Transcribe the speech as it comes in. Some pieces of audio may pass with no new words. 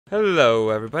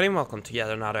Hello everybody and welcome to yet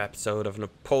another episode of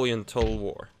Napoleon Total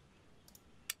War.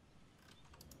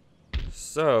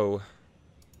 So,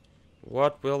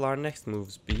 what will our next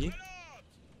moves be?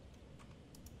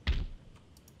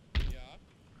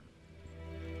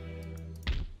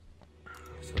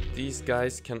 So these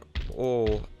guys can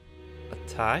all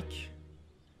attack.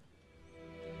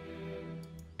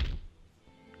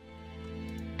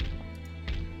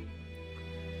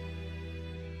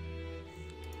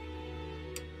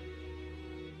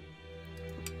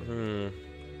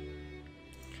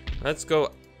 Let's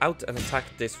go out and attack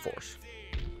this force.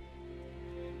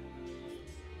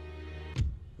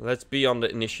 Let's be on the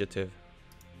initiative.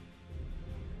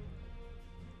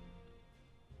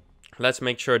 Let's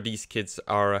make sure these kids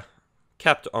are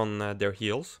kept on their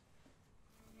heels.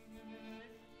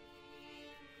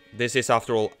 This is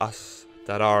after all us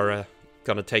that are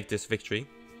gonna take this victory.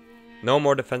 No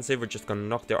more defensive, we're just gonna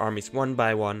knock their armies one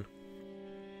by one.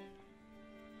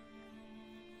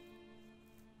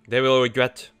 They will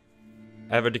regret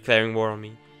ever declaring war on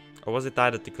me. Or was it I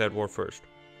that declared war first?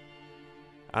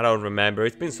 I don't remember,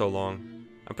 it's been so long.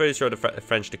 I'm pretty sure the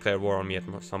French declared war on me at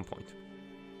some point.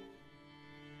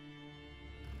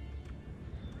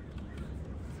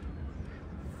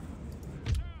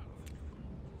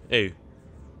 Ew.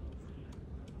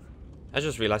 I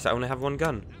just realized I only have one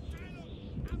gun.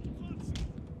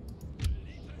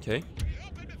 Okay.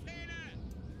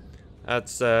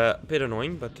 That's a bit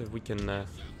annoying, but we can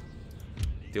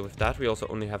deal with that. We also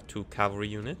only have 2 cavalry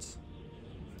units.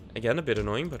 Again, a bit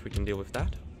annoying, but we can deal with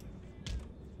that.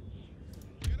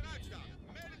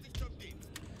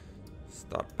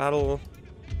 Start battle.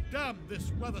 Damn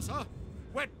this weather, sir.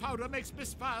 Wet powder makes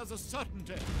misfires a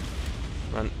certainty.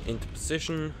 Run into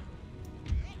position.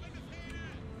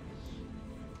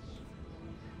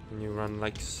 And you run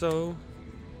like so.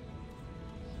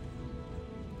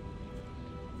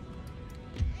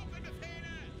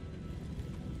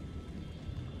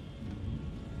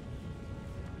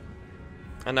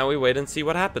 And now we wait and see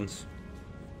what happens.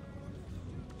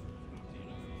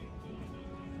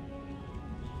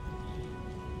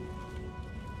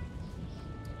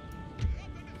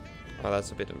 Oh,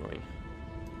 that's a bit annoying.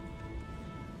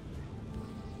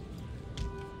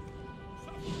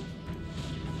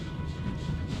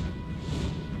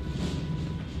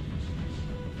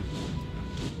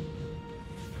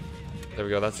 There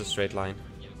we go, that's a straight line.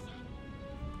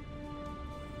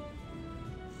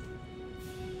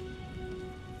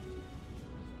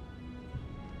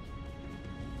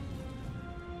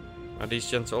 Are these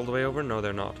gents all the way over? No,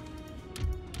 they're not.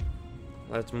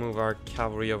 Let's move our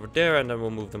cavalry over there and then we'll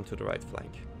move them to the right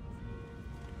flank.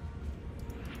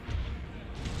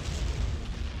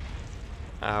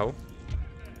 Ow.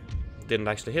 Didn't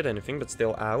actually hit anything, but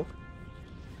still ow.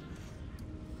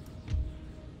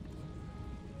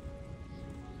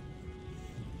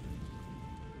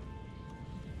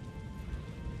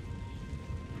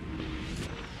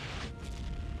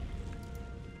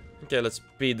 Okay, let's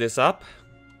speed this up.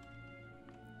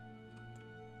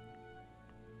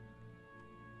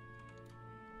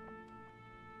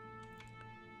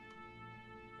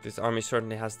 This army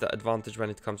certainly has the advantage when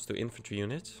it comes to infantry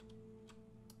units.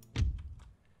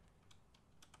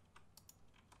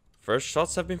 First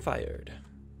shots have been fired.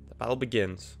 The battle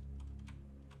begins.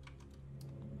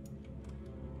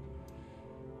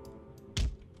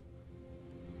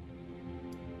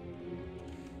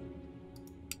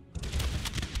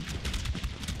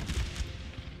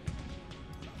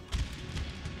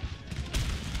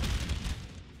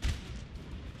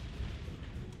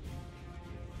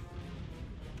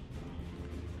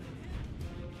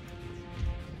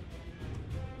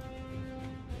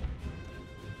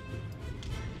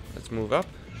 Move up.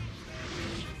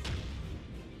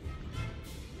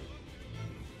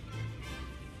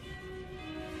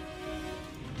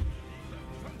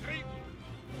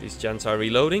 These gents are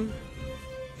reloading.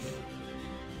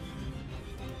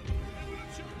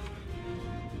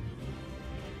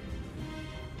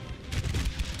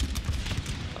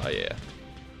 Oh yeah.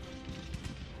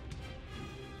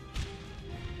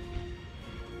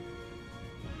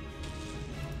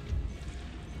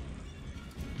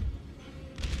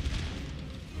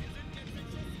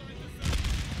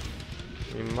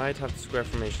 We might have square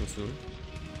formation soon.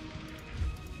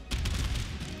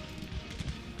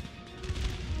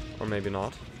 Or maybe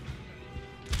not.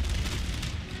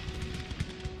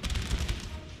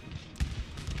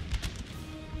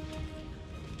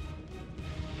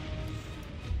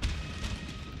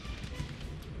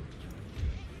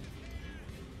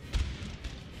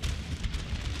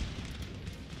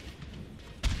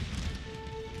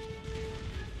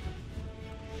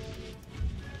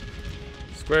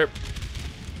 Square.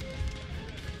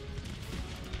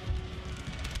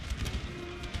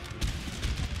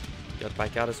 Get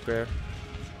back out of square.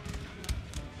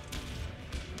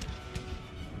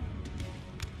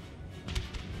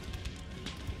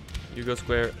 You go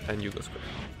square, and you go square.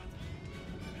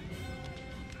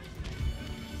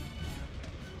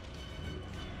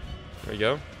 There we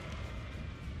go.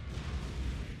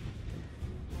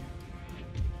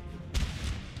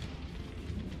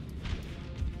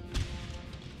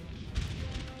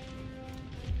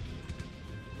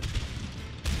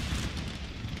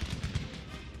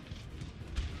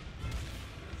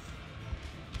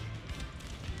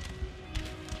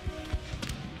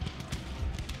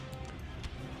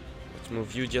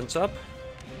 Move you gents up.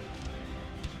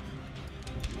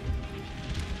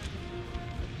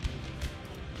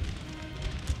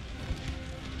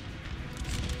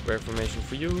 Square formation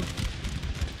for you.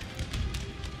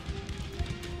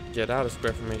 Get out of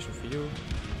square formation for you.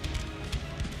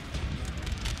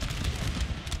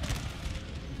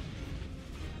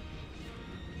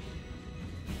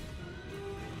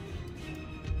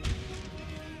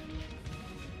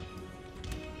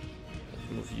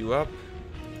 Move you up.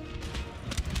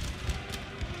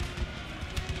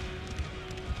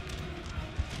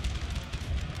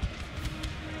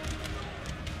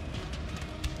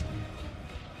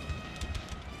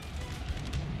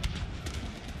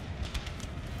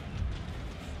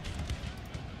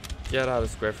 Get out of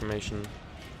square formation.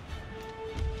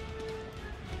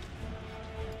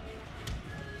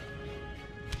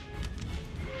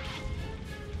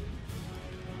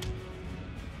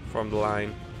 Form the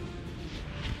line.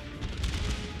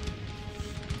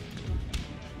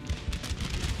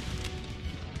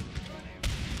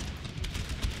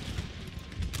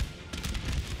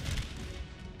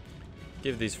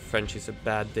 Give these Frenchies a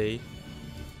bad day.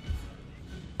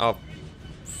 Oh.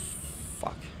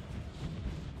 Fuck.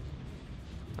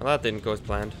 Well, that didn't go as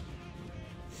planned.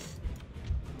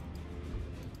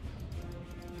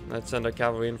 Let's send our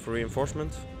cavalry in for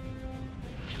reinforcement.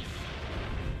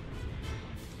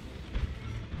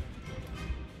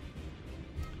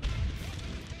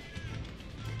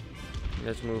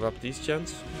 Let's move up these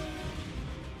gents.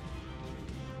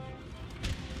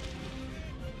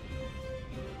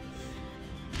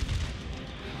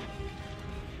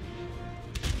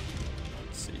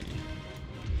 Let's see.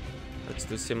 Let's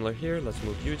do similar here. Let's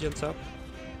move you gents up.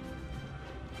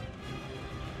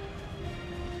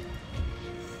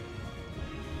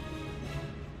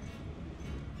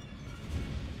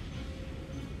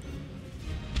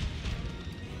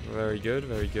 Very good,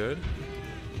 very good.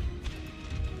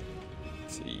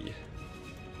 Let's see.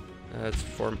 Let's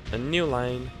form a new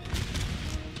line,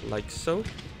 like so.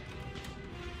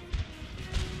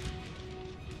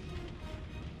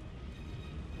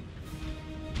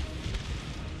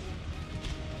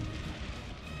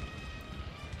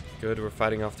 Good, we're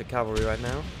fighting off the cavalry right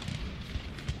now.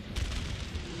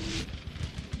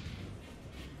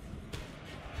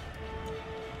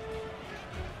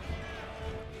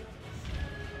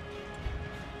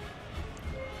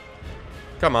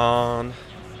 Come on,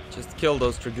 just kill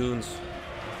those dragoons.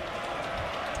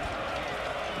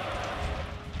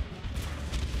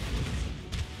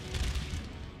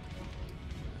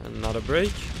 Another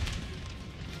break.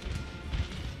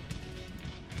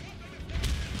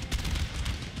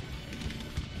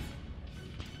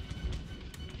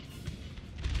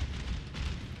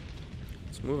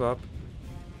 Let's move up.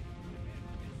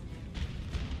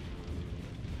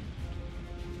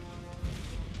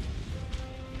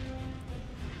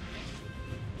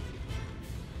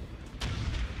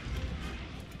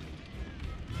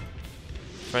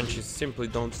 Frenchies simply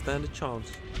don't stand a chance.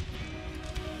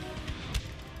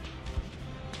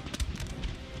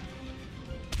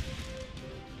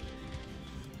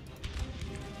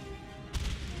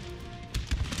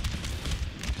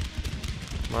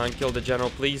 Come on, kill the general,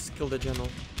 please. Kill the general.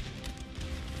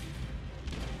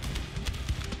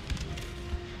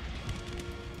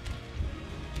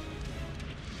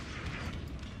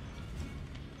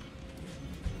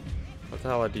 What the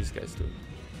hell are these guys doing?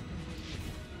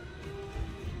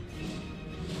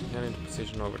 Get into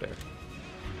position over there.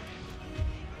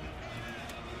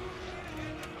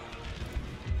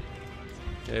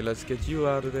 Okay, let's get you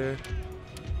out of there.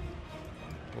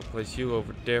 We'll place you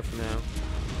over there for now.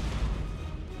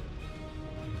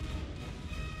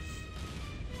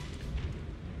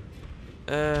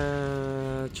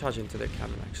 Charge into their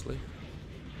cannon, actually.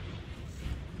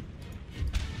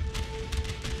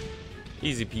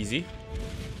 Easy peasy.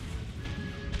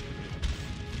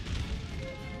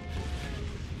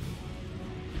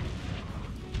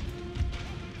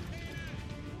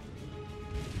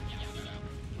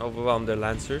 Overwhelm their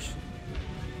lancers.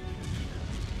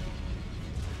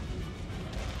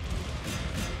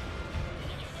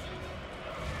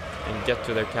 and get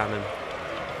to their cannon.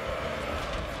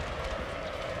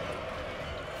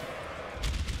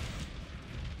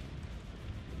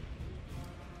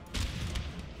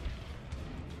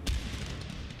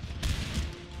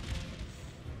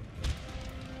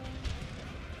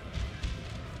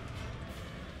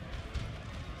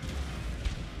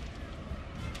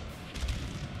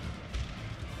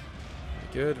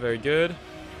 Good, very good.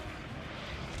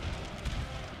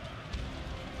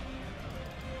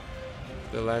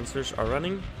 The Lancers are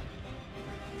running.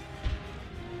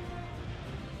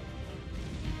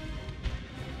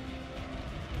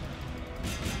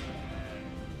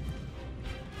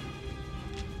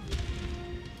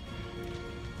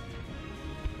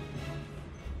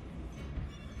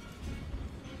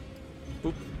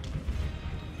 Boop.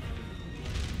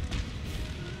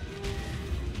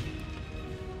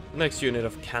 Next unit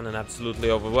of cannon absolutely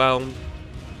overwhelmed.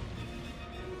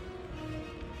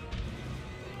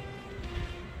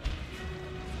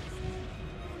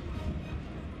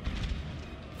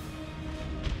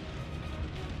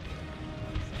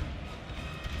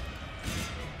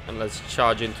 And let's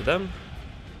charge into them.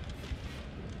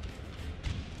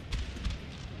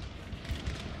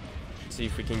 See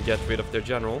if we can get rid of their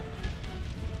general.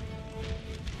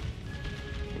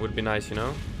 Would be nice, you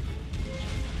know.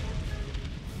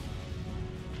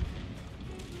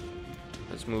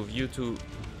 Let's move you two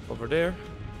over there.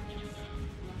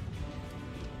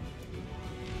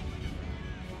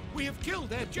 We have killed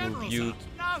their general, you sir.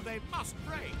 Now they must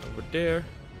break. Over there.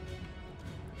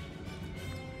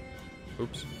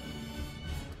 Oops.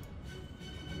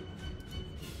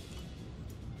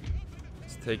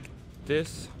 Let's take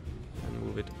this and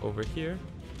move it over here.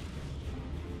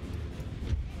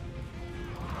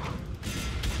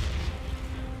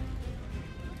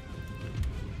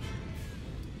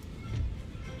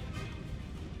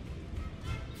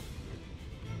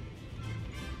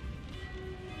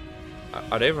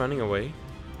 Are they running away?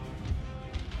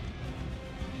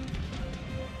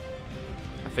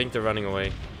 I think they're running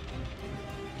away.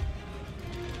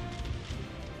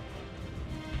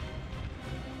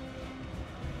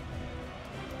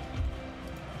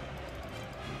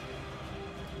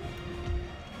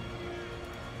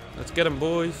 Let's get them,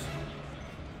 boys.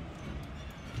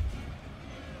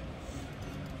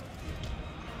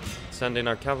 Send in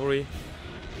our cavalry.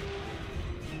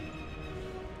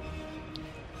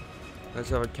 Let's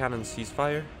have our cannon cease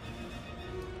fire.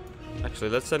 Actually,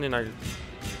 let's send in our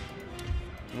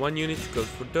one unit goes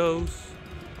for those,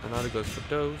 another goes for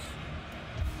those,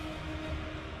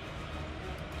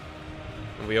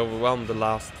 and we overwhelm the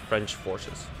last French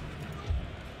forces.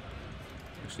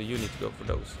 Actually, you need to go for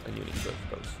those, and you need to go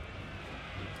for those.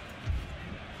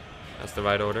 That's the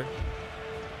right order.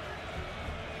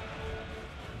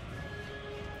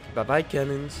 Bye bye,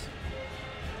 cannons.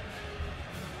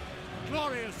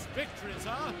 Glorious victory,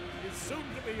 sir, is soon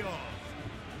to be yours.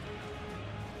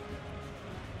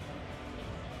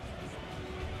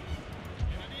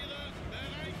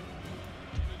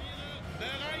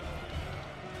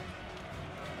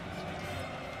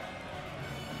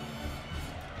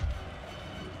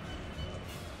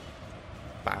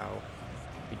 Bow.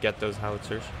 We get those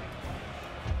howitzers.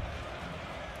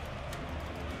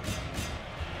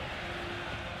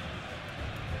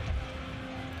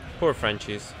 Poor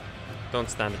Frenchies. Don't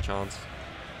stand a chance.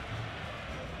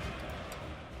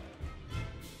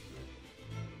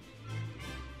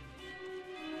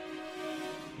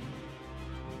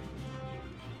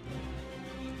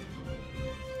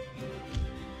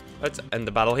 Let's end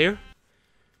the battle here.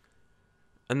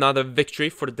 Another victory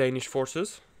for the Danish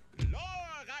forces.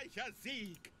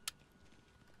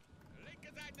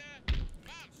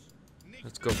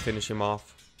 Let's go finish him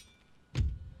off.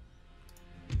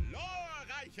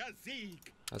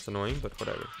 That's annoying, but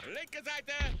whatever.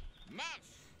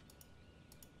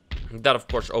 That of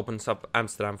course opens up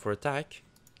Amsterdam for attack.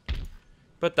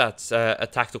 But that's a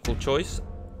tactical choice.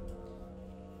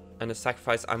 And a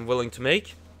sacrifice I'm willing to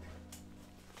make.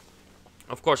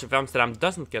 Of course, if Amsterdam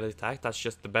doesn't get attacked, that's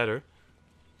just the better.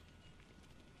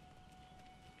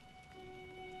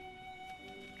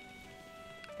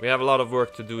 We have a lot of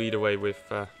work to do either way with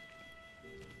the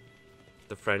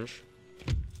French.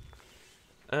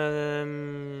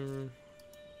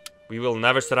 We will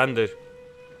never surrender.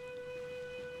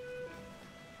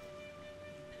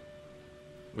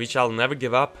 We shall never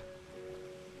give up.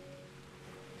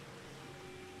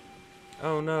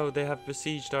 Oh no, they have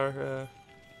besieged our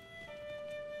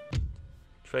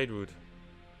trade route.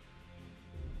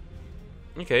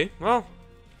 Okay, well,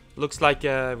 looks like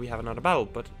we have another battle,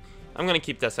 but I'm gonna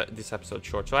keep this episode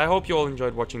short. So I hope you all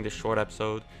enjoyed watching this short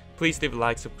episode. Please leave a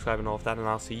like, subscribe and all of that, and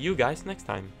I'll see you guys next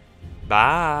time. Bye.